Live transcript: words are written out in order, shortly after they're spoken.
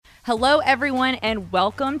Hello, everyone, and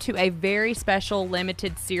welcome to a very special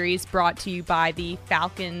limited series brought to you by the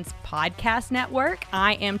Falcons Podcast Network.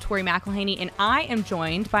 I am Tori McElhaney, and I am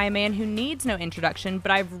joined by a man who needs no introduction,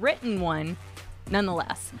 but I've written one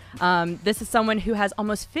nonetheless. This is someone who has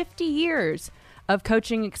almost 50 years of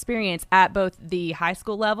coaching experience at both the high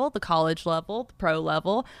school level, the college level, the pro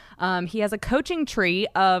level. He has a coaching tree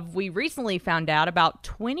of, we recently found out, about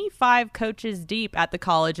 25 coaches deep at the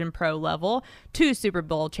college and pro level, 2 Super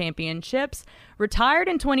Bowl championships, retired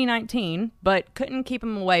in 2019, but couldn't keep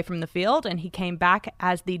him away from the field, and he came back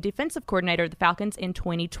as the defensive coordinator of the Falcons in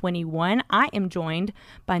 2021. I am joined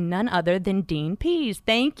by none other than Dean Pease.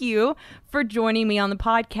 Thank you for joining me on the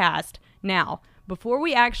podcast. Now, before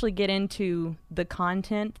we actually get into the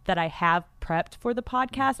content that I have prepped for the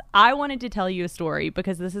podcast, I wanted to tell you a story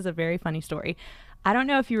because this is a very funny story. I don't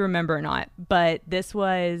know if you remember or not, but this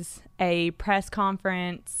was a press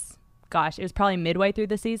conference. Gosh, it was probably midway through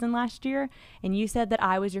the season last year, and you said that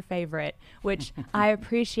I was your favorite, which I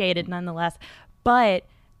appreciated nonetheless. But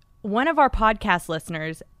one of our podcast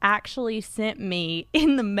listeners actually sent me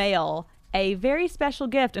in the mail a very special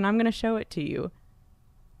gift, and I'm going to show it to you.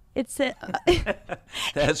 It's a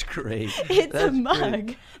That's great. It's That's a mug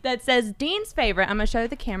great. that says Dean's favorite. I'm going to show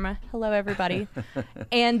the camera. Hello, everybody.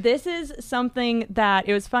 And this is something that,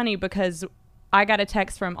 it was funny because I got a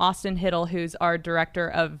text from Austin Hiddle, who's our director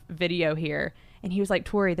of video here. And he was like,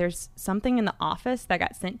 Tori, there's something in the office that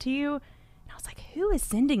got sent to you. And I was like, who is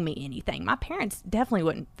sending me anything? My parents definitely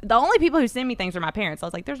wouldn't. The only people who send me things are my parents. I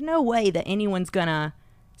was like, there's no way that anyone's going to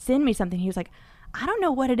send me something. He was like, I don't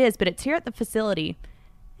know what it is, but it's here at the facility.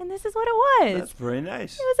 And this is what it was. That's very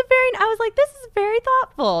nice. I was like, this is very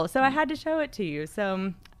thoughtful. So I had to show it to you.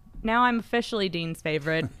 So now I'm officially Dean's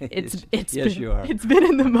favorite. Yes, you are. It's been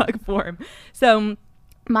in the mug form. So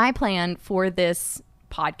my plan for this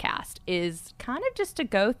podcast is kind of just to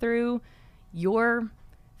go through your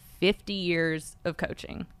 50 years of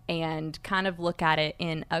coaching and kind of look at it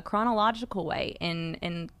in a chronological way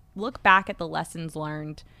and look back at the lessons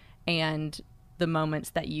learned and the moments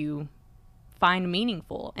that you find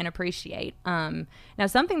meaningful and appreciate. Now,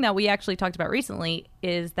 something that we actually talked about recently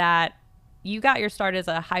is that you got your start as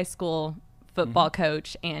a high school football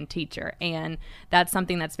coach and teacher. And that's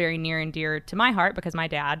something that's very near and dear to my heart because my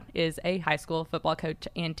dad is a high school football coach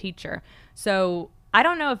and teacher. So I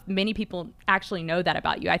don't know if many people actually know that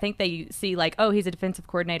about you. I think they see like, oh, he's a defensive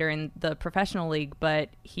coordinator in the professional league, but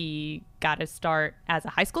he got his start as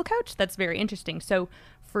a high school coach. That's very interesting. So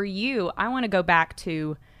for you, I want to go back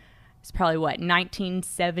to, it's probably what,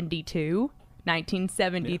 1972,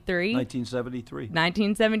 1973? 1973.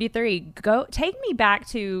 1973. Go take me back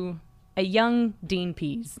to a young Dean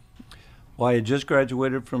Pease. Well, I had just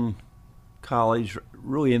graduated from college,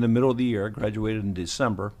 really in the middle of the year. I graduated in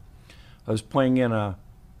December. I was playing in a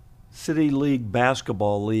city league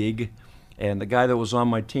basketball league, and the guy that was on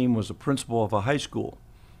my team was the principal of a high school.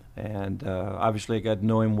 And obviously I got to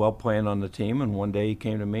know him well playing on the team, and one day he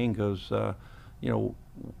came to me and goes,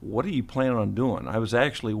 what are you planning on doing? I was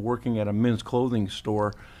actually working at a men's clothing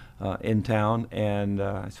store in town, and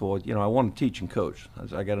I said, well, I want to teach and coach.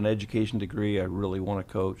 I got an education degree. I really want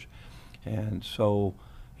to coach. And so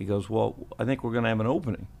he goes, well, I think we're going to have an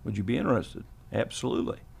opening. Would you be interested?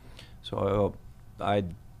 Absolutely. So I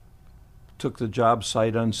took the job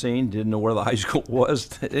sight unseen, didn't know where the high school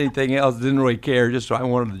was, anything else, didn't really care, just so I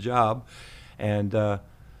wanted the job. And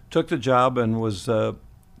took the job and was the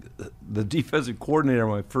defensive coordinator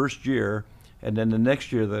my first year, and then the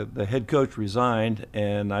next year the head coach resigned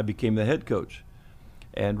and I became the head coach.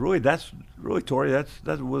 And really, Tori,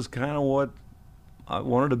 that was kind of what I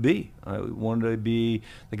wanted to be. I wanted to be,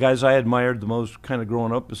 the guys I admired the most kind of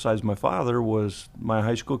growing up besides my father was my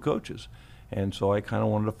high school coaches. And so I kind of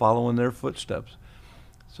wanted to follow in their footsteps.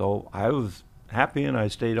 So I was happy and I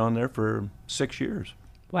stayed on there for 6 years.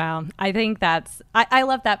 Wow. I think I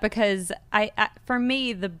love that because for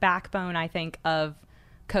me, the backbone, I think, of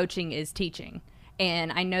coaching is teaching.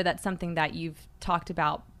 And I know that's something that you've talked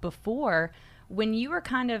about before. When you were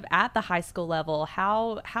kind of at the high school level,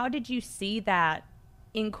 how did you see that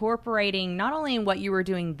incorporating not only in what you were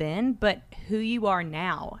doing then, but who you are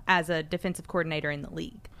now as a defensive coordinator in the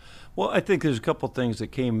league? Well, I think there's a couple of things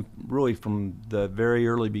that came really from the very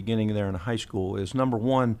early beginning there in high school. Is number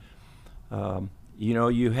one,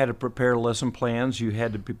 you had to prepare lesson plans. You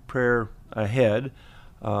had to prepare ahead.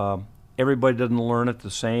 Everybody doesn't learn at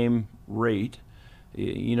the same rate.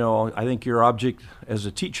 I think your object as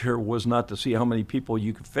a teacher was not to see how many people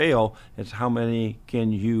you could fail. It's how many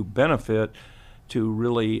can you benefit to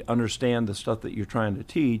really understand the stuff that you're trying to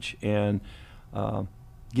teach and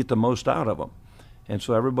get the most out of them. And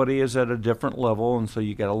so everybody is at a different level, and so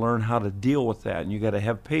you got to learn how to deal with that, and you got to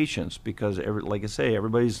have patience because, like I say,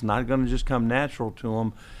 everybody's not going to just come natural to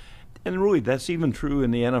them. And really, that's even true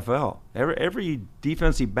in the NFL. Every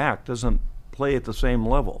defensive back doesn't play at the same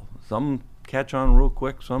level. Some catch on real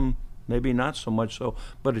quick, some maybe not so much so,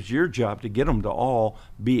 but it's your job to get them to all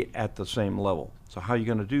be at the same level. So how are you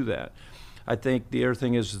going to do that? I think the other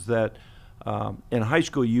thing is that in high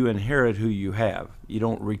school you inherit who you have. You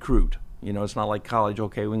don't recruit. You know, it's not like college,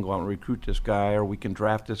 okay, we can go out and recruit this guy or we can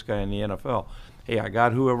draft this guy in the NFL. Hey, I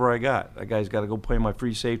got whoever I got. That guy's got to go play my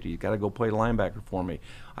free safety. He's got to go play linebacker for me.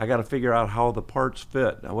 I got to figure out how the parts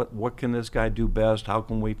fit. What can this guy do best? How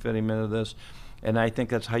can we fit him into this? And I think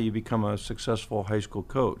that's how you become a successful high school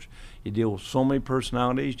coach. You deal with so many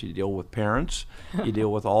personalities. You deal with parents. You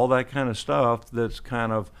deal with all that kind of stuff that's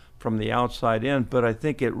kind of from the outside in. But I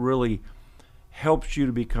think it really helps you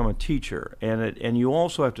to become a teacher, and you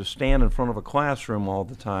also have to stand in front of a classroom all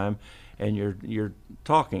the time, and you're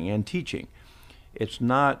talking and teaching. It's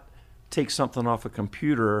not take something off a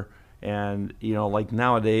computer and, you know, like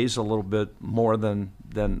nowadays a little bit more than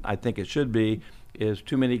I think it should be, is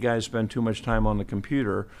too many guys spend too much time on the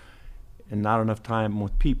computer and not enough time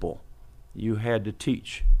with people. You had to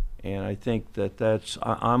teach, and I think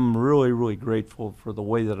I'm really, really grateful for the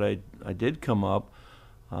way that I did come up.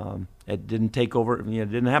 It didn't take over, it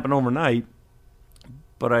didn't happen overnight,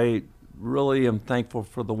 but I really am thankful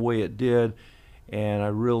for the way it did, and I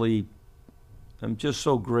really am just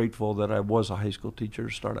so grateful that I was a high school teacher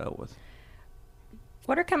to start out with.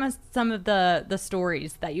 What are kind of some of the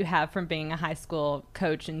stories that you have from being a high school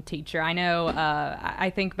coach and teacher? I know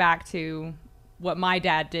I think back to what my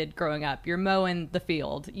dad did growing up. You're mowing the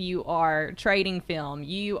field, you are trading film,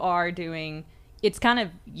 you are doing... It's kind of,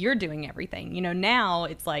 you're doing everything. You know, now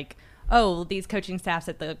it's like, oh, these coaching staffs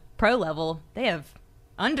at the pro level, they have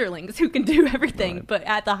underlings who can do everything. Right. But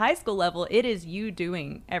at the high school level, it is you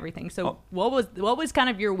doing everything. So what was kind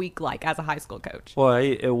of your week like as a high school coach? Well,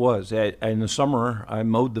 it was. In the summer, I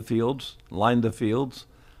mowed the fields, lined the fields.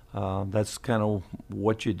 That's kind of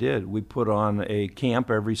what you did. We put on a camp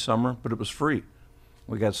every summer, but it was free.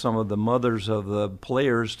 We got some of the mothers of the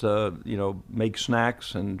players to, make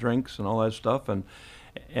snacks and drinks and all that stuff, and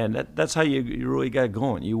that's how you really got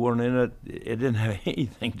going. You weren't in it. It didn't have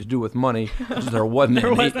anything to do with money because there wasn't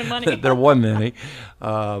any. Wasn't money. There wasn't any.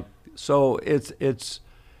 So it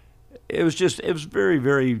was very,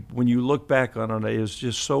 very. When you look back on it, it's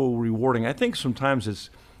just so rewarding. I think sometimes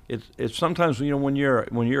it's sometimes when you're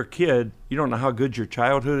a kid, you don't know how good your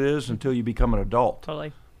childhood is until you become an adult.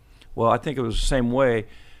 Totally. Well, I think it was the same way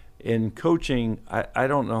in coaching. I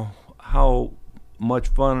don't know how much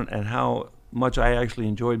fun and how much I actually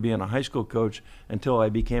enjoyed being a high school coach until I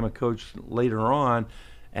became a coach later on,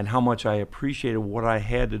 and how much I appreciated what I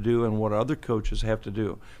had to do and what other coaches have to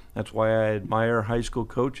do. That's why I admire high school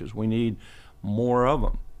coaches. We need more of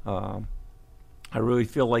them. I really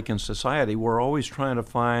feel like in society we're always trying to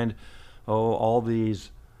find all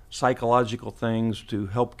these psychological things to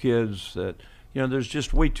help kids that there's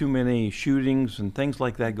just way too many shootings and things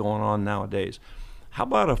like that going on nowadays. How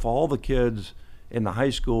about if all the kids in the high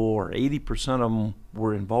school, or 80% of them,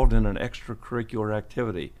 were involved in an extracurricular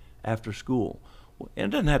activity after school? And it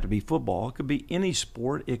doesn't have to be football. It could be any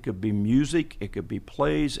sport. It could be music. It could be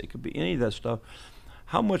plays. It could be any of that stuff.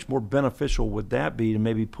 How much more beneficial would that be to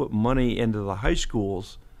maybe put money into the high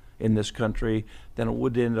schools in this country than it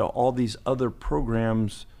would into all these other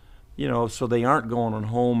programs, so they aren't going on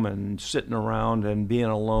home and sitting around and being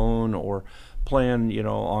alone or playing,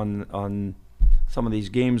 on some of these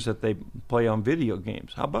games that they play on video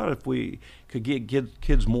games. How about if we could get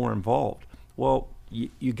kids more involved? Well,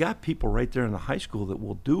 you got people right there in the high school that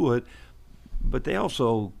will do it, but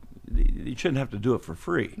you shouldn't have to do it for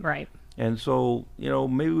free. Right. And so,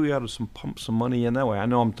 maybe we ought to pump some money in that way. I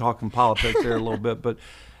know I'm talking politics there a little bit, but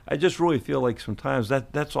I just really feel like sometimes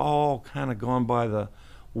that's all kind of gone by the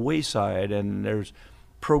wayside, and there's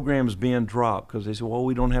programs being dropped because they say, well,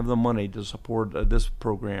 we don't have the money to support this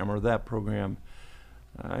program or that program.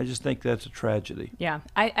 I just think that's a tragedy. Yeah.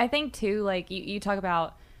 I think too, like you talk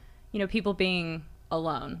about, people being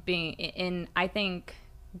alone, I think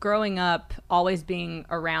growing up, always being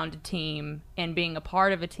around a team and being a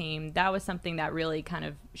part of a team, that was something that really kind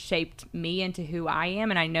of shaped me into who I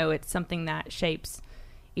am. And I know it's something that shapes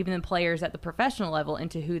even the players at the professional level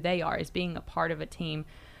into who they are, is being a part of a team.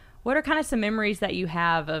 What are kind of some memories that you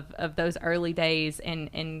have of those early days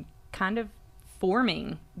and kind of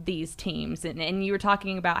forming these teams? And you were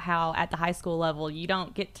talking about how at the high school level, you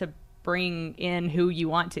don't get to bring in who you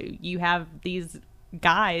want to. You have these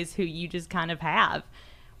guys who you just kind of have.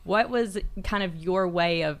 What was kind of your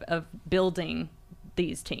way of building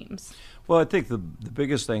these teams? Well, I think the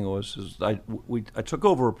biggest thing was I took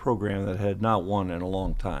over a program that had not won in a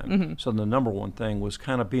long time. Mm-hmm. So the number one thing was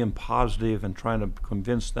kind of being positive and trying to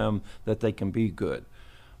convince them that they can be good.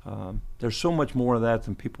 There's so much more of that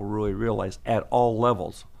than people really realize at all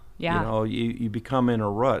levels. Yeah. You know, you become in a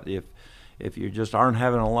rut. If you just aren't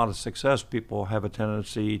having a lot of success, people have a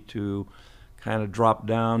tendency to kind of drop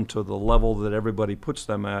down to the level that everybody puts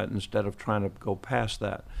them at instead of trying to go past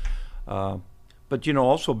that. But, you know,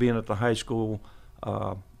 also being at the high school,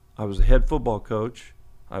 I was the head football coach,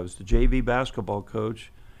 I was the JV basketball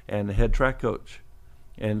coach, and the head track coach.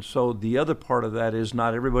 And so the other part of that is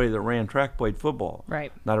not everybody that ran track played football.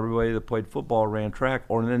 Right. Not everybody that played football ran track,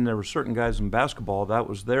 or then there were certain guys in basketball, that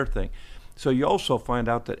was their thing. So you also find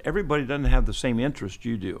out that everybody doesn't have the same interest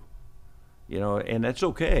you do, you know, and that's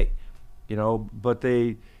okay, you know, but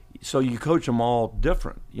so you coach them all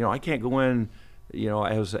different. You know, I can't go in, you know,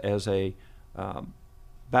 as a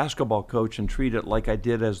basketball coach and treat it like I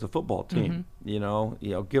did as the football team. Mm-hmm. You know,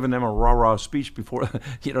 giving them a rah-rah speech before,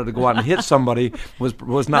 you know, to go out and hit somebody was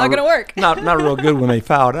not going to work. not real good when they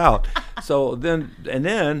fouled out. So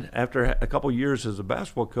then after a couple of years as a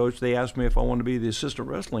basketball coach, they asked me if I wanted to be the assistant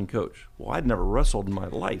wrestling coach. Well, I'd never wrestled in my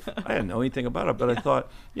life. I didn't know anything about it, but I thought,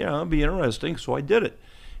 you know, it'd be interesting, so I did it.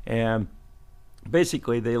 And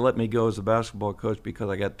basically, they let me go as a basketball coach because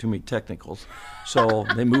I got too many technicals. So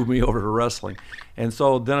they moved me over to wrestling. And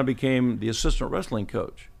so then I became the assistant wrestling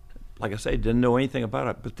coach. Like I say, didn't know anything about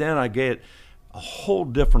it. But then I get a whole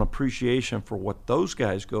different appreciation for what those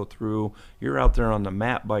guys go through. You're out there on the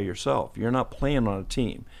mat by yourself. You're not playing on a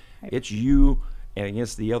team. Right. It's you and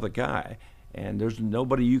against the other guy. And there's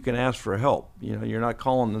nobody you can ask for help. You know, you're not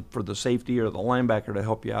calling for the safety or the linebacker to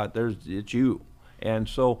help you out. It's you. And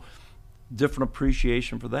so different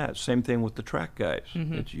appreciation for that. Same thing with the track guys.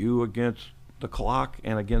 Mm-hmm. It's you against the clock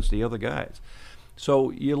and against the other guys.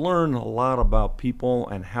 So you learn a lot about people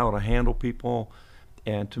and how to handle people.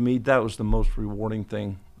 And to me, that was the most rewarding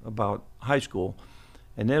thing about high school.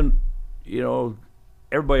 And then, you know,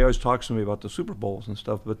 everybody always talks to me about the Super Bowls and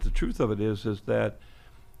stuff, but the truth of it is that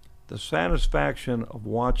the satisfaction of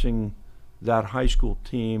watching that high school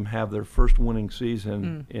team have their first winning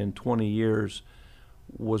season in 20 years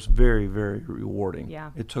was very, very rewarding.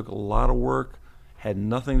 Yeah. It took a lot of work, had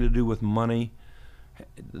nothing to do with money.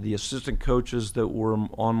 The assistant coaches that were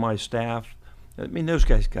on my staff, I mean, those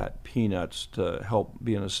guys got peanuts to help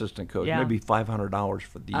be an assistant coach, maybe $500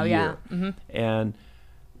 for the year. Yeah. Mm-hmm. And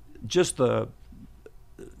just the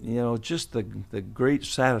great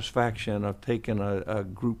satisfaction of taking a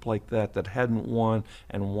group like that hadn't won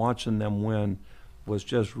and watching them win was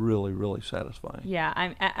just really, really satisfying. Yeah,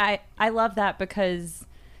 I love that because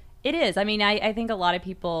it is. I mean, I think a lot of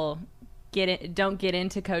people don't get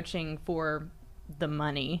into coaching for the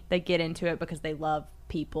money. They get into it because they love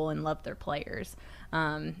people and love their players.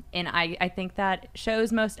 And I think that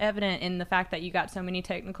shows most evident in the fact that you got so many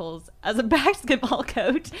technicals as a basketball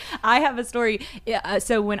coach. I have a story.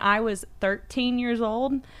 So when I was 13 years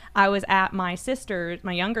old, I was at my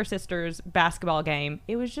younger sister's basketball game.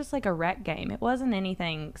 It was just like a rec game. It wasn't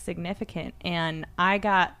anything significant. And I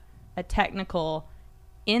got a technical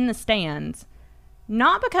in the stands,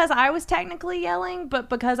 not because I was technically yelling, but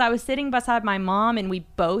because I was sitting beside my mom and we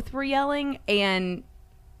both were yelling, and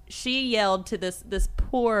she yelled to this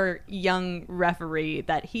poor young referee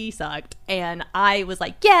that he sucked, and I was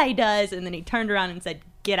like, yeah, he does, and then he turned around and said,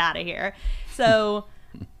 get out of here. So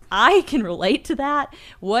I can relate to that.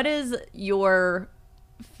 What is your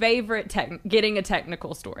favorite getting a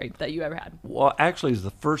technical story that you ever had? Well, actually, it's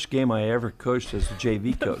the first game I ever coached as a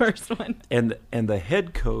JV coach. The first one. And the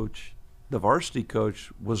head coach, the varsity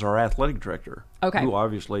coach, was our athletic director. Okay. Who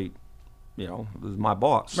obviously, you know, was my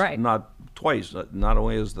boss. Right. Not twice, not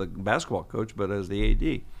only as the basketball coach, but as the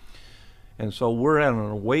AD. And so we're at an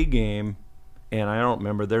away game, and I don't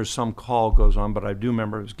remember, there's some call goes on, but I do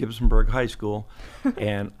remember it was Gibsonburg High School.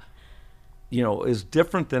 And, you know, it's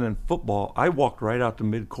different than in football. I walked right out to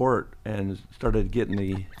midcourt and started getting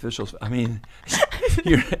the officials. I mean,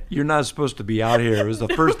 you're not supposed to be out here. It was the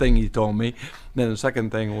first thing he told me. Then the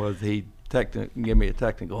second thing was he gave me a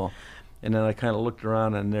technical. And then I kind of looked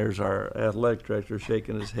around, and there's our athletic director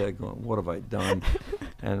shaking his head going, what have I done?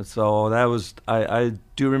 And so that was, I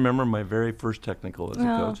do remember my very first technical as a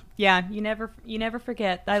coach. Yeah, you never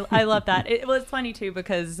forget. I love that. It was funny, too,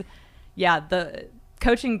 because, yeah, the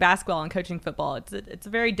coaching basketball and coaching football, it's a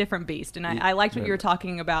very different beast. And I liked what you were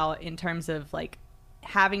talking about in terms of, like,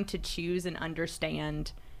 having to choose and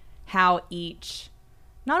understand how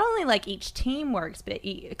not only like each team works, but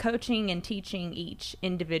coaching and teaching each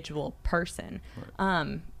individual person.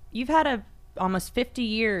 Right. You've had almost 50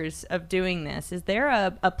 years of doing this, is there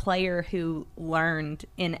a player who learned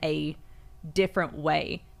in a different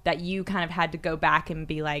way that you kind of had to go back and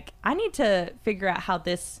be like, I need to figure out how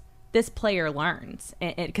this player learns,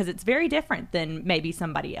 because it's very different than maybe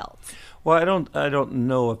somebody else? Well, I don't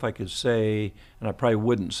know if I could say, and I probably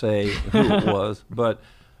wouldn't say who it was, but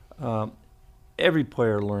every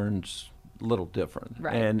player learns a little different.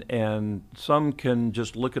 Right. And some can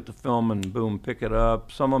just look at the film and boom, pick it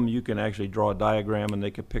up. Some of them you can actually draw a diagram and they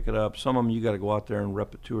can pick it up. Some of them you got to go out there and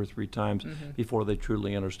rep it 2 or 3 times before they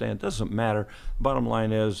truly understand. It doesn't matter. Bottom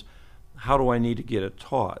line is, how do I need to get it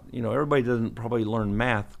taught? You know, everybody doesn't probably learn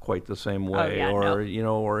math quite the same way,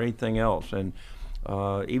 or anything else. And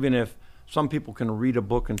even if some people can read a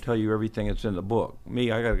book and tell you everything that's in the book,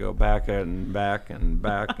 me, I got to go back and back and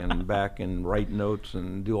back and back and write notes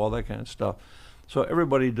and do all that kind of stuff. So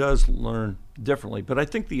everybody does learn differently. But I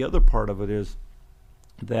think the other part of it is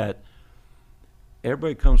that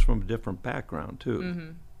everybody comes from a different background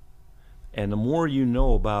too. And the more you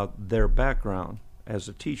know about their background as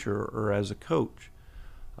a teacher or as a coach,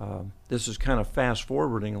 this is kind of fast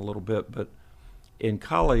forwarding a little bit, but in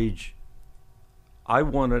college, I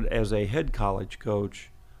wanted, as a head college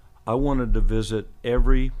coach, I wanted to visit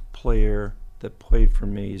every player that played for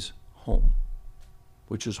me's home,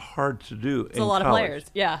 which is hard to do. It's a lot of players,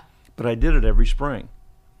 yeah. But I did it every spring.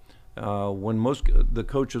 When most the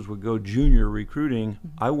coaches would go junior recruiting,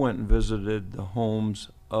 I went and visited the homes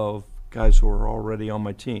of guys who were already on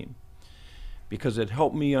my team, because it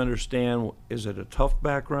helped me understand, is it a tough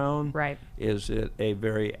background? Right. Is it a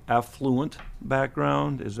very affluent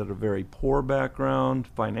background? Is it a very poor background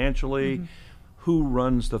financially? Who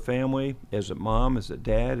runs the family? Is it mom? Is it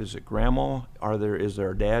dad? Is it grandma? Is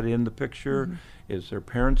there a dad in the picture? Is there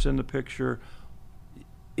parents in the picture?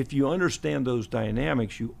 If you understand those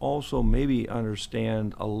dynamics, you also maybe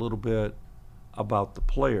understand a little bit about the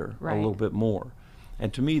player a little bit more.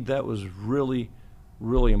 And to me, that was really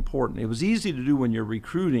important. It was easy to do when you're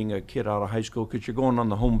recruiting a kid out of high school, because you're going on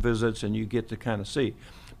the home visits and you get to kind of see.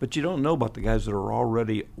 But you don't know about the guys that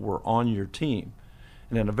were on your team.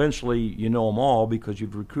 And then eventually you know them all because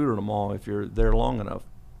you've recruited them all if you're there long enough.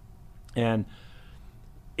 And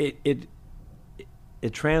it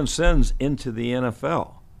transcends into the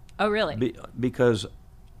NFL. Oh, really? Because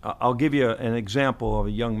I'll give you an example of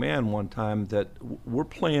a young man one time that we're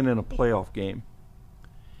playing in a playoff game.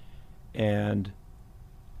 And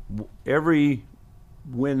every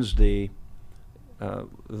Wednesday, as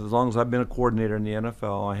long as I've been a coordinator in the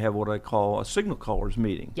NFL, I have what I call a signal callers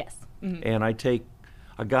meeting. Yes. And I take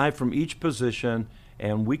a guy from each position,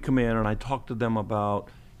 and we come in and I talk to them about,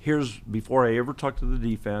 before I ever talk to the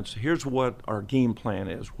defense, here's what our game plan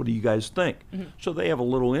is. What do you guys think? So they have a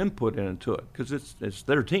little input into it, because it's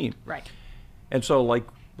their team. Right. And so like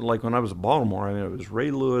when I was at Baltimore, I mean, it was Ray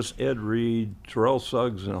Lewis, Ed Reed, Terrell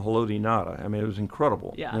Suggs, and Haloti Ngata. I mean, it was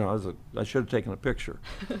incredible. Yeah. You know, I should have taken a picture.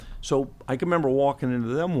 So I can remember walking into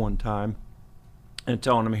them one time and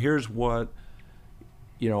telling them, here's what,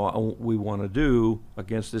 we want to do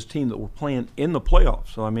against this team that we're playing in the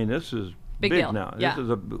playoffs. So, I mean, this is big deal. now. Yeah. This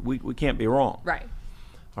is we can't be wrong. Right.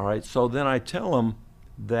 All right. So then I tell them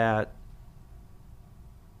that,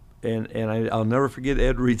 and I'll never forget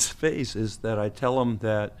Ed Reed's face, is that I tell him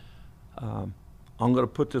that I'm going to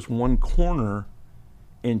put this one corner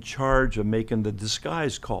in charge of making the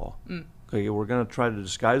disguise call. Okay, we're going to try to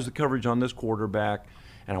disguise the coverage on this quarterback,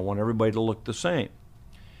 and I want everybody to look the same.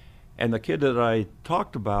 And the kid that I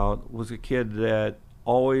talked about was a kid that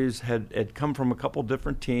always had come from a couple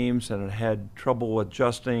different teams and had trouble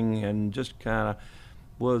adjusting and just kind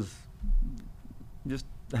of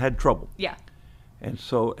had trouble. Yeah. And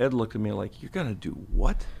so Ed looked at me like, you're going to do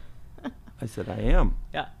what? I said, I am.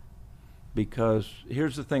 Yeah. Because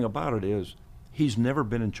here's the thing about it is, he's never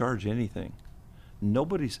been in charge of anything.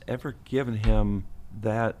 Nobody's ever given him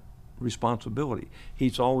that responsibility.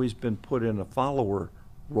 He's always been put in a follower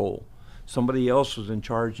role. Somebody else is in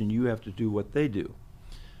charge and you have to do what they do.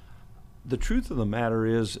 The truth of the matter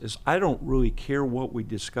is I don't really care what we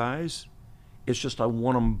disguise. It's just I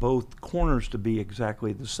want them both corners to be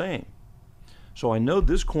exactly the same. So I know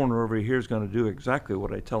this corner over here is going to do exactly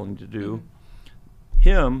what I tell him to do.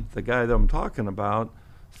 Him, the guy that I'm talking about,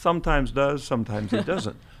 sometimes does, sometimes he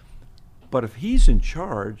doesn't. But if he's in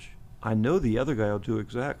charge, I know the other guy will do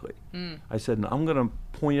exactly. I said, and I'm going to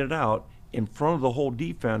point it out in front of the whole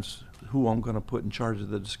defense who I'm going to put in charge of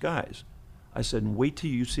the disguise. I said, and wait till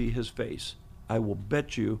you see his face. I will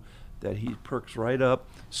bet you that he perks right up,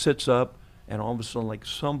 sits up, and all of a sudden, like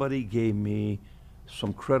somebody gave me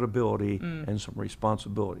some credibility and some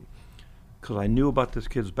responsibility. Because I knew about this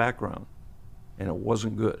kid's background, and it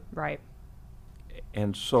wasn't good. Right.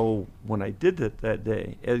 And so when I did it that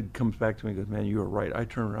day, Ed comes back to me and goes, man, you were right. I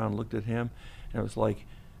turned around and looked at him, and it was like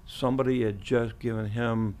somebody had just given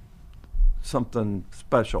him something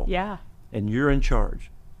special. Yeah. And you're in charge.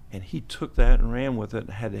 And he took that and ran with it and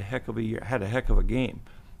had a heck of a year, had a heck of a game.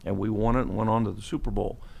 And we won it and went on to the Super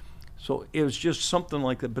Bowl. So it was just something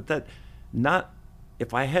like that. But that, not,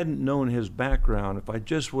 if I hadn't known his background, if I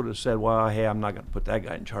just would have said, well, hey, I'm not going to put that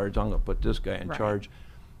guy in charge, I'm going to put this guy in charge,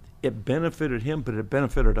 it benefited him, but it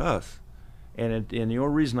benefited us. And the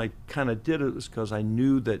only reason I kind of did it was because I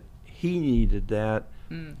knew that he needed that,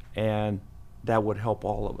 and that would help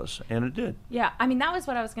all of us. And it did. Yeah. I mean, that was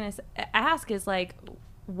what I was going to ask is, like,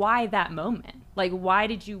 why that moment? Like, why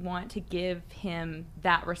did you want to give him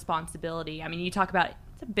that responsibility? I mean, you talk about it,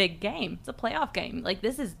 it's a big game. It's a playoff game. Like,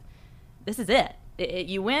 this is it.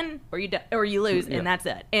 You win or you lose, and that's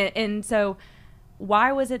it. And so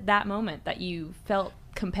why was it that moment that you felt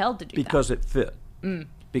compelled to do that? Because it fit.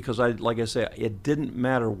 Because, like I say, it didn't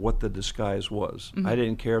matter what the disguise was. I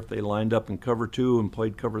didn't care if they lined up in cover 2 and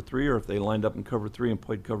played cover 3, or if they lined up in cover 3 and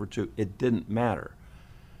played cover 2. It didn't matter.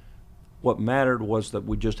 What mattered was that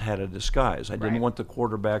we just had a disguise. I didn't want the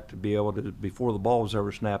quarterback to be able to, before the ball was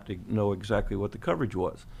ever snapped, to know exactly what the coverage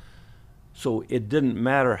was. So it didn't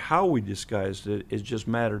matter how we disguised it. It just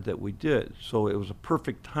mattered that we did. So it was a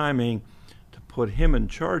perfect timing to put him in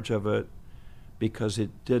charge of it, because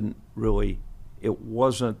it didn't really, there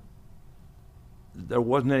wasn't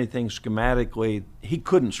anything schematically, he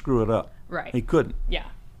couldn't screw it up. Right. He couldn't. Yeah.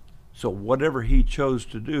 So whatever he chose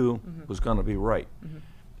to do was going to be right.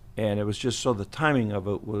 And it was just, so the timing of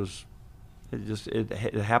it was, it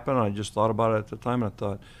happened. I just thought about it at the time, and I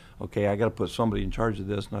thought, okay, I got to put somebody in charge of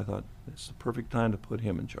this. And I thought, it's the perfect time to put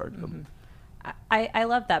him in charge of it. I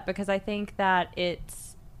love that, because I think that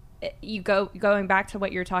going back to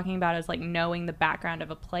what you're talking about is like knowing the background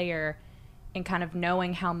of a player and kind of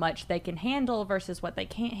knowing how much they can handle versus what they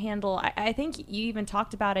can't handle. I think you even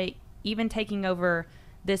talked about it, even taking over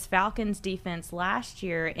this Falcons defense last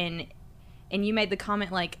year, and you made the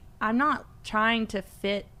comment, like, I'm not trying to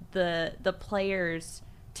fit the players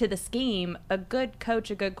to the scheme. A good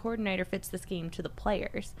coach, a good coordinator fits the scheme to the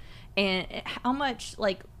players. And how much,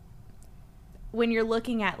 like, when you're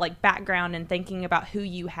looking at, like, background and thinking about who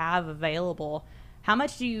you have available, how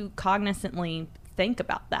much do you cognizantly think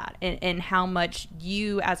about that, and how much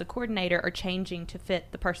you as a coordinator are changing to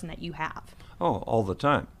fit the person that you have? Oh, all the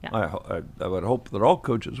time. Yeah. I would hope that all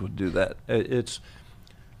coaches would do that. It's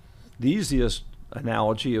the easiest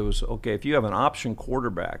analogy. It was, okay, if you have an option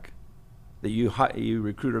quarterback that you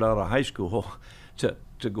recruited out of high school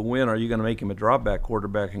to go in, are you going to make him a drop-back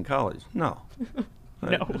quarterback in college? No.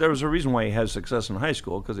 No. There was a reason why he had success in high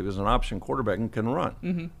school, because he was an option quarterback and can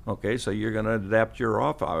run. Okay, so you're going to adapt your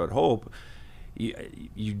offense, I would hope.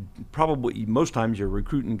 You probably, most times you're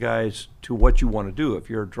recruiting guys to what you want to do. If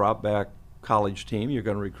you're a drop-back college team, you're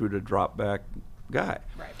going to recruit a drop-back guy.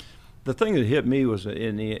 Right. The thing that hit me was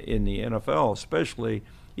in the NFL especially,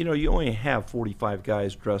 you only have 45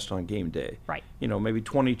 guys dressed on game day. Right. Maybe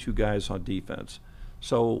 22 guys on defense.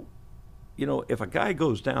 So, if a guy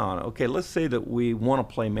goes down, okay, let's say that we want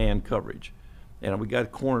to play man coverage, and we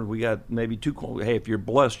got maybe 2 corners. Hey, if you're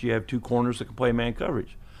blessed, you have 2 corners that can play man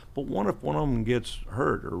coverage. But what if one of them gets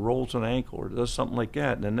hurt or rolls an ankle or does something like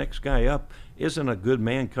that, and the next guy up isn't a good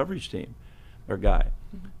man coverage team or guy?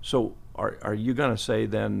 So are you going to say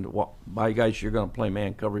then, well, my guys, you're going to play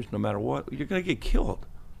man coverage no matter what? You're going to get killed.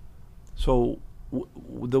 So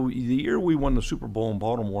the year we won the Super Bowl in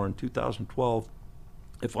Baltimore in 2012,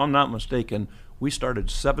 if I'm not mistaken, we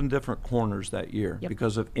started 7 different corners that year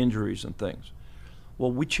because of injuries and things.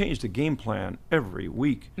 Well, we changed the game plan every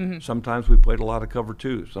week. Sometimes we played a lot of cover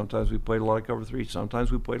 2. Sometimes we played a lot of cover 3.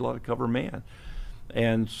 Sometimes we played a lot of cover man.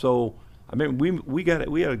 And so, I mean, we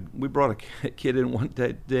brought a kid in one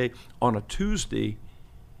day on a Tuesday,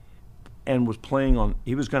 and was playing on.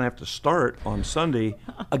 He was going to have to start on Sunday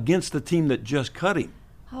against the team that just cut him.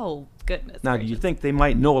 Oh, goodness. Now, gracious. do you think they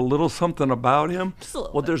might know a little something about him? Just a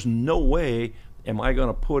little Well, bit. there's no way am I going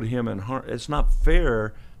to put him in harm. It's not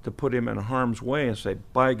fair to put him in harm's way and say,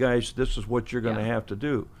 bye, guys, this is what you're going to have to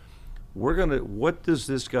do. What does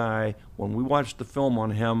this guy, when we watch the film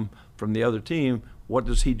on him from the other team, what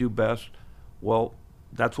does he do best? Well,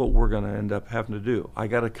 that's what we're going to end up having to do. I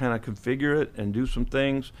got to kind of configure it and do some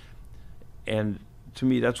things. And to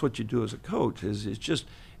me, that's what you do as a coach.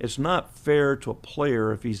 It's not fair to a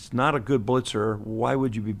player. If he's not a good blitzer, why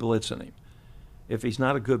would you be blitzing him? If he's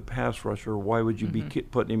not a good pass rusher, why would you be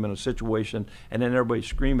putting him in a situation and then everybody's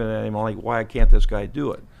screaming at him like, why can't this guy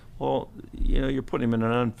do it? Well, you're putting him in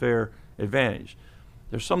an unfair advantage.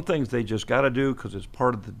 There's some things they just got to do because it's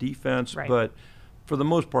part of the defense. Right. But for the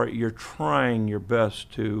most part, you're trying your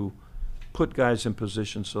best to put guys in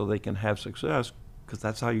position so they can have success, because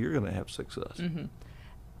that's how you're going to have success. Mm-hmm.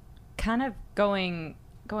 Kind of going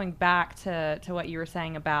back to what you were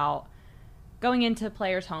saying about going into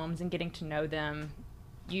players' homes and getting to know them.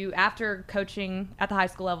 You, after coaching at the high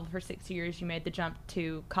school level for 6 years, you made the jump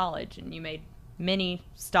to college, and you made many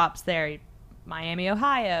stops there. Miami,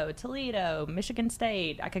 Ohio, Toledo, Michigan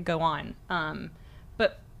State. I could go on.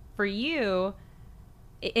 But for you,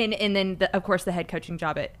 and then, of course, the head coaching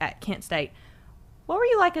job at Kent State, what were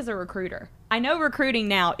you like as a recruiter? I know recruiting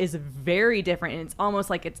now is very different, and it's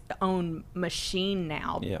almost like its own machine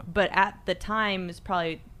now. Yeah. But at the time, it's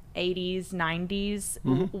probably 80s, 90s.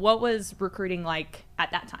 Mm-hmm. What was recruiting like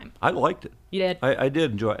at that time? I liked it. You did? I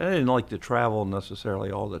did enjoy it. I didn't like to travel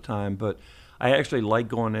necessarily all the time, but I actually liked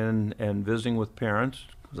going in and visiting with parents,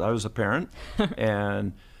 because I was a parent,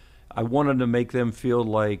 and I wanted to make them feel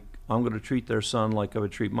like I'm going to treat their son like I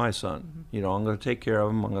would treat my son. Mm-hmm. You know, I'm going to take care of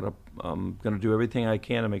him. I'm going to do everything I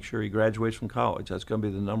can to make sure he graduates from college. That's going to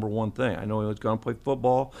be the number one thing. I know he's going to play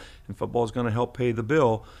football, and football is going to help pay the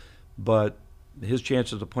bill, but his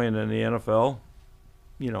chances of playing in the NFL,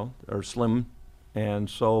 you know, are slim. And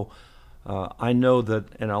so I know that,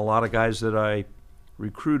 and a lot of guys that I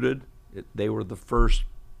recruited, they were the first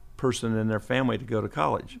person in their family to go to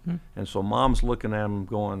college. Mm-hmm. And so mom's looking at them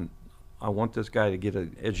going, I want this guy to get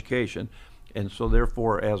an education. And so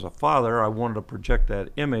therefore, as a father, I wanted to project that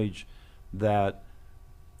image that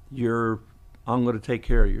I'm going to take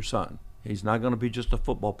care of your son. He's not going to be just a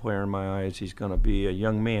football player in my eyes. He's going to be a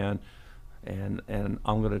young man, and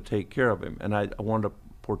I'm going to take care of him. And I wanted to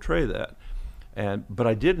portray that. But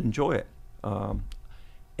I did enjoy it.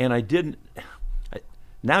 And I didn't.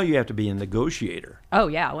 Now you have to be a negotiator. Oh,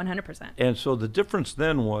 yeah, 100%. And so the difference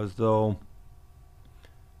then was, though,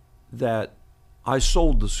 that I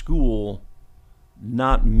sold the school,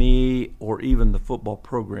 not me or even the football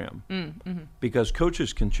program. Mm-hmm. Because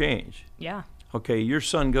coaches can change. Yeah. Okay, your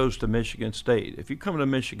son goes to Michigan State. If you come to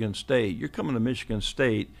Michigan State, you're coming to Michigan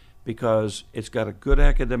State because it's got a good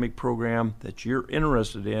academic program that you're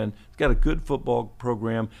interested in. It's got a good football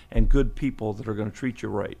program and good people that are going to treat you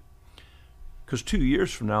right. Because 2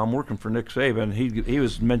 years from now, I'm working for Nick Saban. He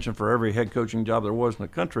was mentioned for every head coaching job there was in the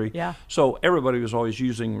country. Yeah. So everybody was always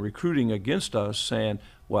using recruiting against us, saying,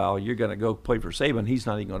 well, you're going to go play for Saban. He's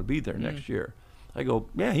not even going to be there next year. I go,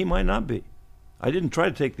 yeah, he might not be. I didn't try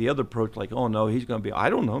to take the other approach like, oh, no, he's going to be. I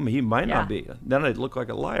don't know. He might not be. Then I'd look like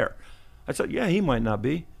a liar. I said, yeah, he might not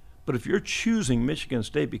be. But if you're choosing Michigan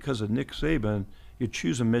State because of Nick Saban, you're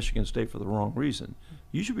choosing Michigan State for the wrong reason.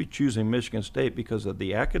 You should be choosing Michigan State because of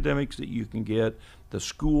the academics that you can get, the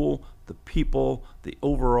school, the people, the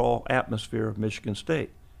overall atmosphere of Michigan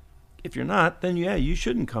State. If you're not, then yeah, you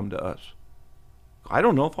shouldn't come to us. I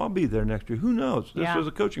don't know if I'll be there next year. Who knows? This is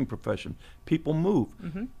a coaching profession. People move.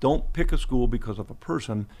 Mm-hmm. Don't pick a school because of a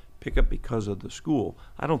person. Pick it because of the school.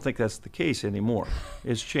 I don't think that's the case anymore.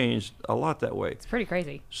 It's changed a lot that way. It's pretty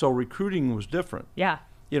crazy. So recruiting was different. Yeah.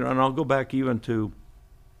 You know, and I'll go back even to,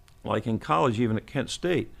 like in college, even at Kent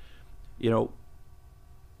State, you know,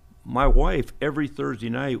 my wife, every Thursday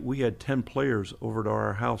night, we had 10 players over to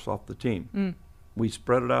our house off the team. Mm. We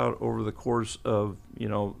spread it out over the course of,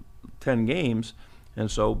 10 games. And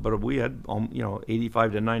so, but we had,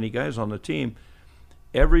 85 to 90 guys on the team.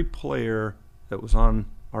 Every player that was on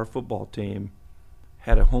our football team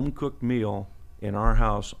had a home-cooked meal in our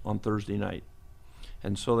house on Thursday night.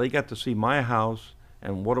 And so they got to see my house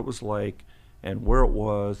and what it was like and where it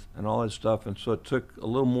was and all that stuff. And so it took a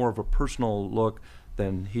little more of a personal look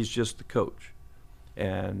than he's just the coach.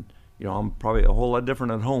 And, I'm probably a whole lot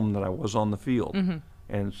different at home than I was on the field. Mm-hmm.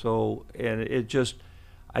 And so, and it just,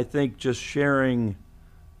 I think just sharing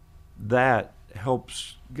that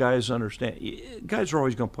helps guys understand. Guys are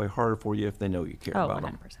always going to play harder for you if they know you care about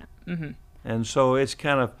 100%. them. Mm-hmm. And so it's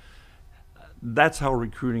kind of, that's how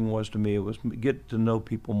recruiting was to me. It was get to know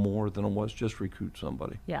people more than it was just recruit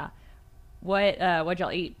somebody. Yeah. What'd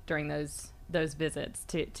y'all eat during those visits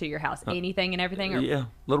to your house? Anything and everything? Or? Yeah, a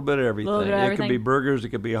little bit of everything. It could be burgers, it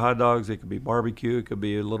could be hot dogs, it could be barbecue, it could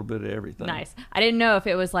be a little bit of everything. Nice. I didn't know if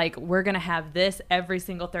it was like, we're going to have this every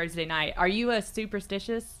single Thursday night. Are you a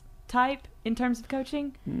superstitious type in terms of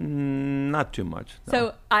coaching? Not too much.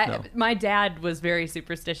 No. So my dad was very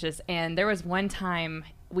superstitious, and there was one time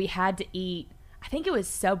we had to eat, I think it was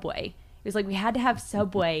Subway. It was like we had to have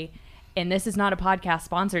Subway. And this is not a podcast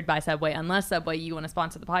sponsored by Subway, unless Subway, you want to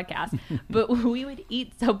sponsor the podcast. But we would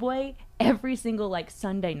eat Subway every single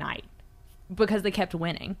Sunday night because they kept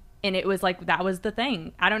winning. And it was like, that was the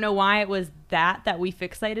thing. I don't know why it was that we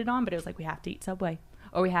fixated on, but it was like, we have to eat Subway.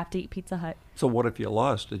 or we have to eat Pizza Hut. So what if you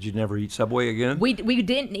lost? Did you never eat Subway again? We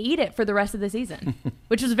didn't eat it for the rest of the season,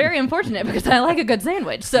 which was very unfortunate because I like a good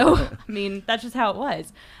sandwich. So, I mean, that's just how it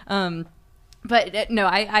was. But no,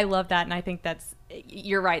 I love that. And I think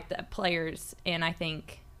you're right, the players. And I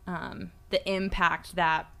think the impact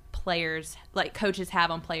that players, like coaches,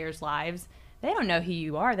 have on players' lives, they don't know who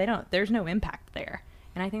you are. There's no impact there.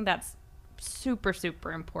 And I think that's super,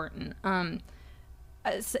 super important.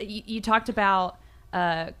 So you talked about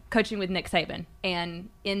coaching with Nick Saban, and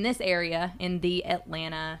in this area, in the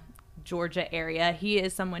Atlanta, Georgia area, he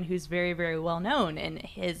is someone who's very, very well known, and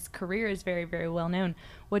his career is very, very well known.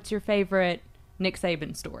 What's your favorite Nick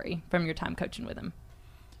Saban story from your time coaching with him?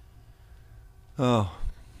 Oh,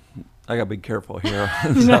 I got to be careful here.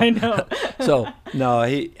 I know.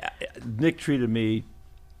 No, Nick treated me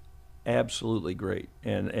absolutely great,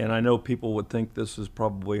 and I know people would think this is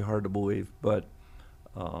probably hard to believe, but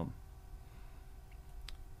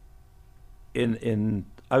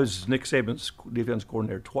I was Nick Saban's defense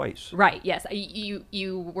coordinator twice. Right. Yes.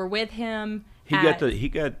 You were with him. He got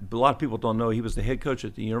a lot of people don't know he was the head coach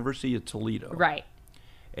at the University of Toledo. Right.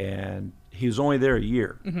 And he was only there a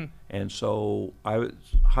year. Mm-hmm. And so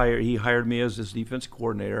he hired me as his defense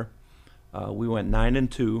coordinator. We went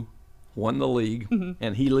 9-2, won the league, mm-hmm.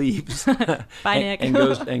 and he leaves. Bye, Nick.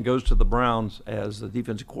 and goes to the Browns as the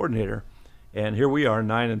defensive coordinator. And here we are,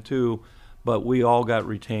 9-2, but we all got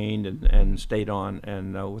retained and stayed on,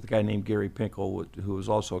 and with a guy named Gary Pinkel, who was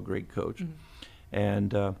also a great coach. Mm-hmm.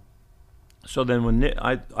 And so then when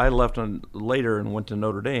I left later and went to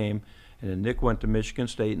Notre Dame, and then Nick went to Michigan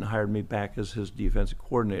State and hired me back as his defensive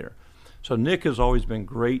coordinator. So Nick has always been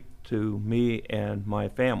great to me and my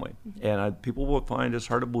family. Mm-hmm. And people will find this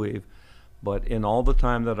hard to believe, but in all the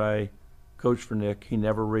time that I coached for Nick, he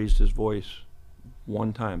never raised his voice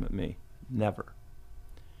one time at me. Never.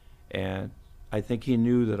 And I think he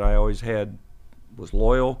knew that I always was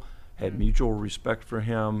loyal, had mutual respect for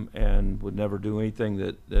him, and would never do anything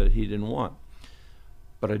that he didn't want.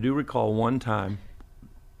 But I do recall one time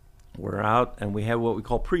we're out and we had what we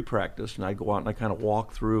call pre-practice, and I go out and I kind of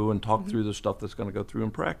walk through and talk mm-hmm. through the stuff that's going to go through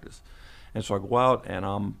in practice. And so I go out and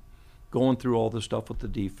I'm going through all the stuff with the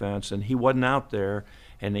defense, and he wasn't out there,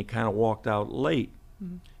 and he kind of walked out late.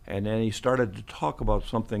 Mm-hmm. And then he started to talk about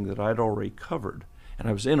something that I'd already covered. And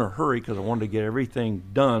I was in a hurry because I wanted to get everything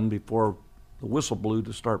done before the whistle blew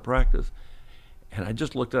to start practice. And I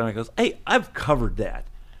just looked at him and I goes, "Hey, I've covered that."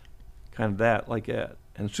 Kind of that, like that.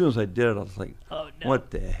 And as soon as I did it, I was like, "Oh, no. What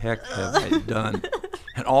the heck have I done?"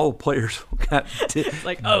 And all the players got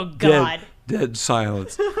like, "Oh, God." Dead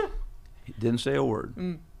silence. He didn't say a word.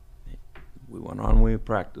 Mm. We went on, we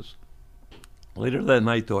practiced. Later that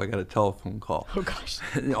night, though, I got a telephone call. Oh, gosh.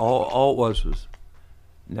 all it was,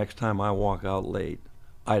 next time I walk out late,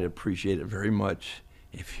 I'd appreciate it very much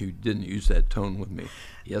if you didn't use that tone with me.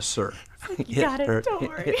 Yes, sir. You got it. Don't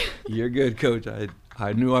worry. You're good, Coach.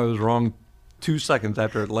 I knew I was wrong 2 seconds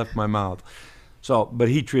after it left my mouth. So, but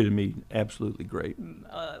he treated me absolutely great.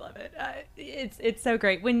 Oh, I love it. It's so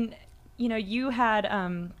great. When, you had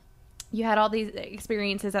all these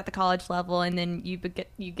experiences at the college level, and then you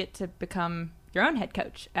get to become your own head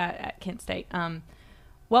coach at Kent State.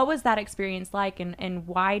 What was that experience like, and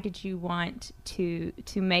why did you want to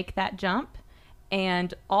make that jump?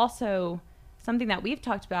 And also, something that we've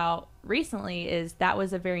talked about recently is that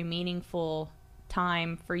was a very meaningful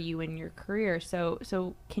time for you in your career. So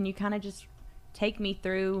can you kind of just take me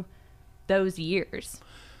through those years?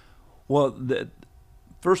 Well,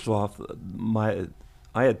 first off,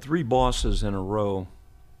 I had 3 bosses in a row: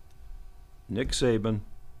 Nick Saban,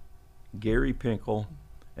 Gary Pinkel,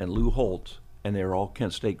 and Lou Holtz, and they were all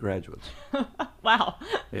Kent State graduates. Wow.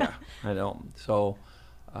 Yeah, I know. So,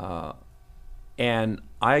 and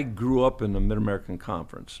I grew up in the Mid-American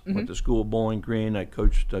Conference. Mm-hmm. Went to school at Bowling Green. I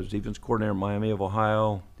was defense coordinator at Miami of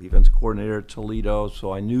Ohio, defense coordinator at Toledo.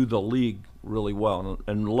 So I knew the league really well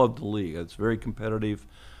and loved the league. It's very competitive.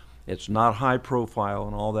 It's not high profile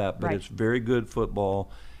and all that, but right. It's very good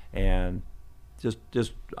football, and just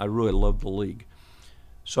I really love the league.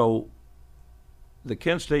 So the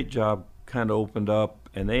Kent State job kind of opened up,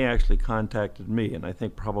 and they actually contacted me, and I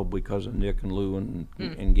think probably because of Nick and Lou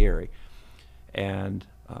and Gary. And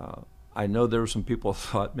I know there were some people who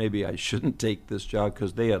thought maybe I shouldn't take this job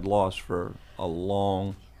because they had lost for a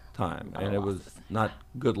long time, and it was not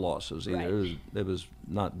good losses either. Right. It was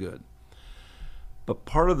not good. But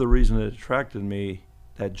part of the reason it attracted me,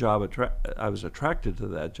 that job, I was attracted to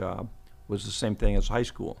that job, was the same thing as high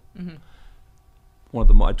school.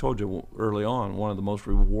 Mm-hmm. I told you early on, one of the most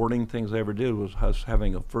rewarding things I ever did was us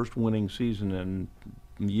having a first winning season in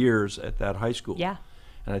years at that high school. Yeah.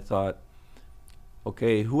 And I thought,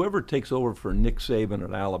 okay, whoever takes over for Nick Saban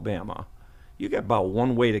at Alabama, you got about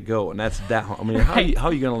one way to go, and that's down. I mean, how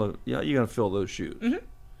are you gonna fill those shoes? Mm-hmm.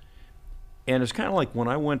 And it's kind of like when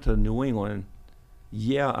I went to New England.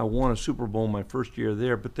 Yeah, I won a Super Bowl my first year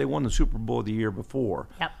there, but they won the Super Bowl the year before.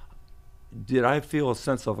 Yep. Did I feel a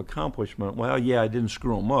sense of accomplishment? Well, yeah, I didn't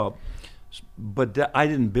screw them up, but I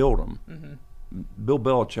didn't build them. Mm-hmm. Bill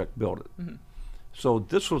Belichick built it. Mm-hmm. So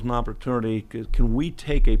this was an opportunity. Can we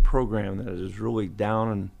take a program that is really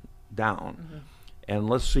down, Mm-hmm. and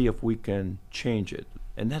let's see if we can change it?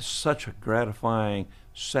 And that's such a gratifying,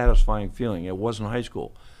 satisfying feeling. It wasn't high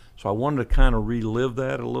school. So I wanted to kind of relive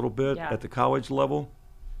that a little bit at the college level,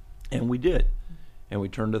 and we did. And we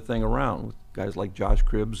turned the thing around with guys like Josh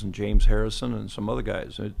Cribbs and James Harrison and some other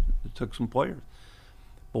guys. It took some players.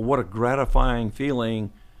 But what a gratifying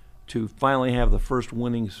feeling to finally have the first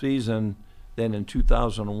winning season then in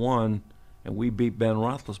 2001, and we beat Ben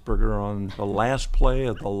Roethlisberger on the last play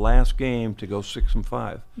of the last game to go 6-5.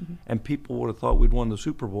 Mm-hmm. And people would have thought we'd won the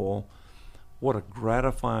Super Bowl. What a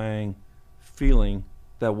gratifying feeling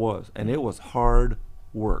that was. And it was hard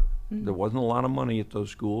work. Mm-hmm. There wasn't a lot of money at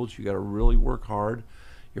those schools. You got to really work hard.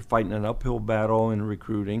 You're fighting an uphill battle in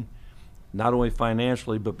recruiting, not only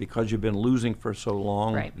financially, but because you've been losing for so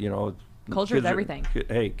long. Right. You know, culture is everything.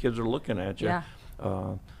 Kids are looking at you.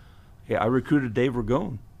 Yeah. I recruited Dave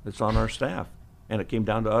Ragone. That's on our staff, and it came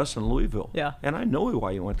down to us in Louisville. Yeah. And I know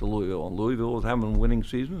why he went to Louisville. And Louisville was having winning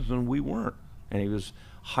seasons, and we weren't. And he was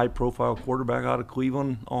a high-profile quarterback out of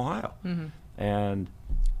Cleveland, Ohio. Mm-hmm. And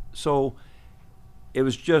so it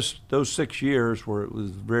was just those 6 years where it was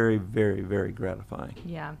very, very, very gratifying.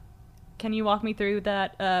 Yeah. Can you walk me through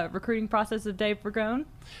that recruiting process of Dave Ragone?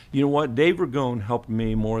 You know what? Dave Ragone helped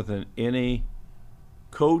me more than any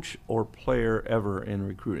coach or player ever in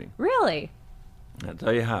recruiting. Really? I'll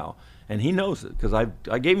tell you how. And he knows it because I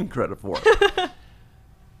gave him credit for it.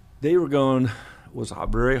 Dave Ragone was a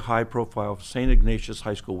very high-profile St. Ignatius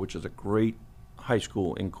High School, which is a great high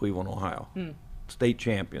school in Cleveland, Ohio. State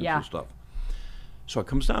champions and stuff. So it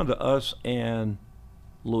comes down to us and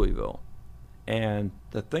Louisville. And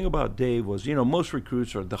the thing about Dave was, most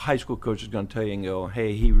recruits or the high school coach is going to tell you and go,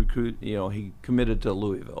 hey, he committed to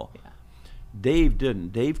Louisville. Yeah. Dave didn't.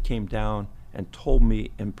 Dave came down and told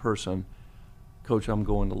me in person, Coach, I'm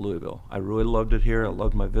going to Louisville. I really loved it here. I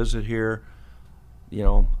loved my visit here.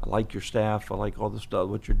 I like your staff. I like all the stuff,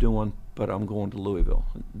 what you're doing, but I'm going to Louisville.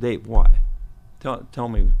 Dave, why? Tell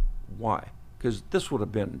me why. Because this would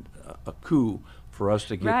have been a coup for us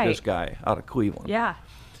to get this guy out of Cleveland. Yeah.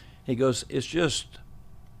 He goes, it's just,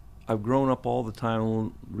 I've grown up all the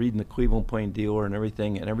time reading the Cleveland Plain Dealer and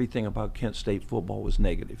everything about Kent State football was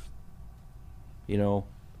negative.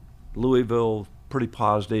 Louisville, pretty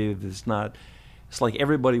positive. It's like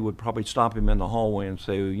everybody would probably stop him in the hallway and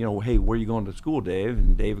say, hey, where are you going to school, Dave?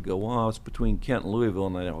 And Dave would go, well, it's between Kent and Louisville.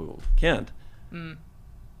 And I go, Kent?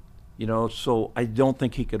 So I don't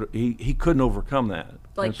think he couldn't overcome that.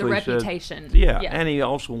 Like the reputation. Said, and he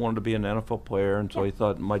also wanted to be an NFL player, and so he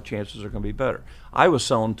thought my chances are going to be better. I was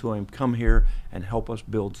selling to him, come here and help us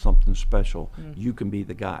build something special. You can be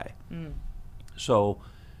the guy. So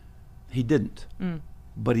he didn't.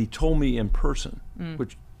 But he told me in person,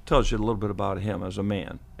 which tells you a little bit about him as a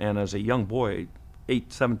man. And as a young boy,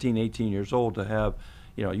 17, 18 years old, to have,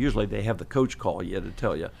 usually they have the coach call you to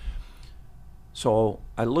tell you. So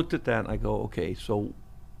I looked at that and I go, okay, so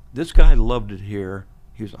this guy loved it here.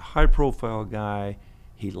 He was a high-profile guy.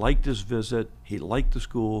 He liked his visit. He liked the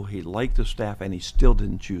school. He liked the staff, and he still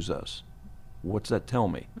didn't choose us. What's that tell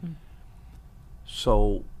me?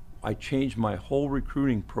 So I changed my whole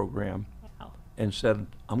recruiting program and said,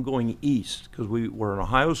 I'm going east, because we were an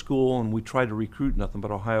Ohio school and we tried to recruit nothing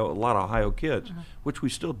but a lot of Ohio kids, which we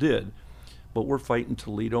still did. But we're fighting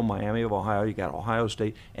Toledo, Miami of Ohio. You got Ohio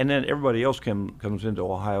State, and then everybody else comes into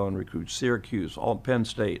Ohio and recruits. Syracuse, Penn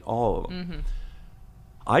State, all of them.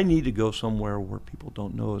 I need to go somewhere where people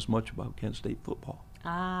don't know as much about Kent State football.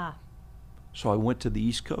 So I went to the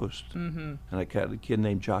East Coast, and I got a kid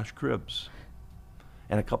named Josh Cribbs,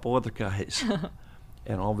 and a couple other guys,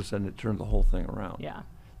 and all of a sudden it turned the whole thing around. Yeah.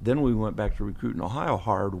 Then we went back to recruiting Ohio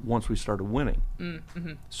hard once we started winning.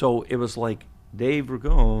 So it was like Dave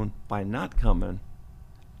Ragone, by not coming,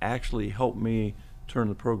 actually helped me turn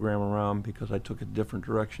the program around because I took a different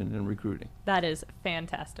direction in recruiting. That is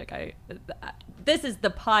fantastic. This is the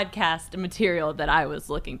podcast material that I was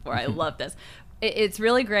looking for. I love this. It's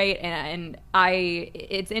really great, and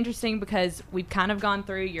it's interesting because we've kind of gone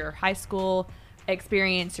through your high school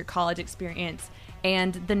experience, your college experience,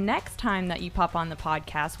 and the next time that you pop on the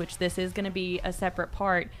podcast, which this is going to be a separate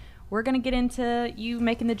part, we're going to get into you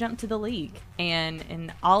making the jump to the league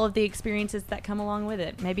and all of the experiences that come along with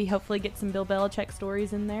it. Maybe hopefully get some Bill Belichick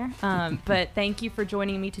stories in there. But thank you for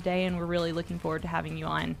joining me today, and we're really looking forward to having you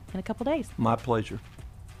on in a couple days. My pleasure.